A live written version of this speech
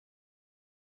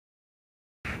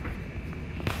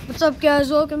What's up, guys?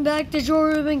 Welcome back to Joe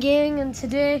Ruben Gang, and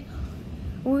today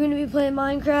we're going to be playing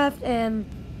Minecraft, and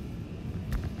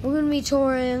we're going to be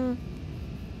touring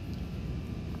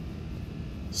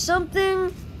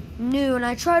something new. And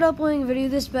I tried uploading a video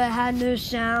of this, but it had no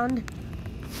sound.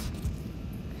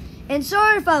 And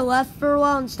sorry if I left for a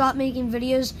while and stopped making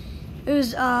videos. It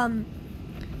was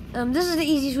this is the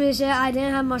easiest way to say it. I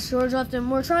didn't have much storage left, and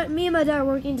me and my dad are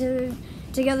working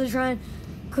together to try and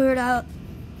clear it out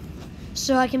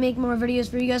so I can make more videos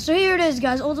for you guys. So here it is,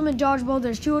 guys. Ultimate dodgeball.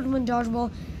 There's 2 ultimate dodgeball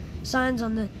signs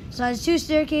on the sides, 2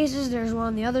 staircases. There's one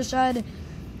on the other side.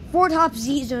 4 top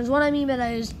seat zones. What I mean by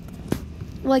that is,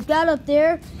 like, that up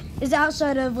there is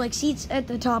outside of, like, seats at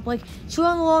the top. Like, 2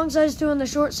 on the long sides, 2 on the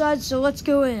short sides. So let's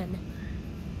go in.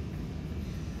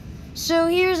 So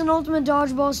here's an ultimate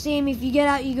dodgeball stadium. If you get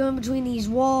out, you go in between these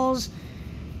walls.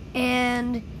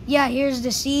 And yeah, here's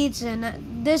the seats.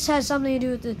 And this has something to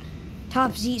do with the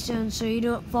top seat zone so you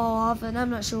don't fall off, and I'm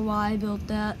not sure why I built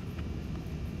that.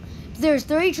 There's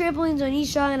 30 trampolines on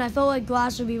each side, and I felt like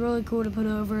glass would be really cool to put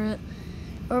over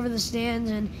the stands,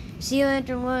 and sea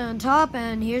lantern one on top,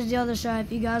 and here's the other side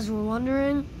if you guys were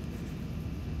wondering.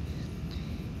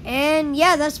 And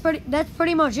yeah, that's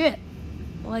pretty much it.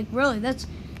 Like, really, that's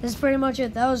pretty much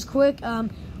it. That was quick. We're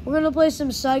gonna play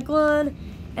some Cyclone,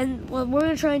 and we're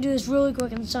gonna try and do this really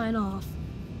quick and sign off.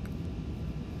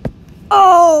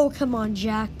 Oh, come on,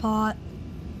 jackpot.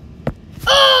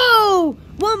 Oh!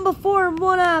 1 before and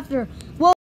 1 after.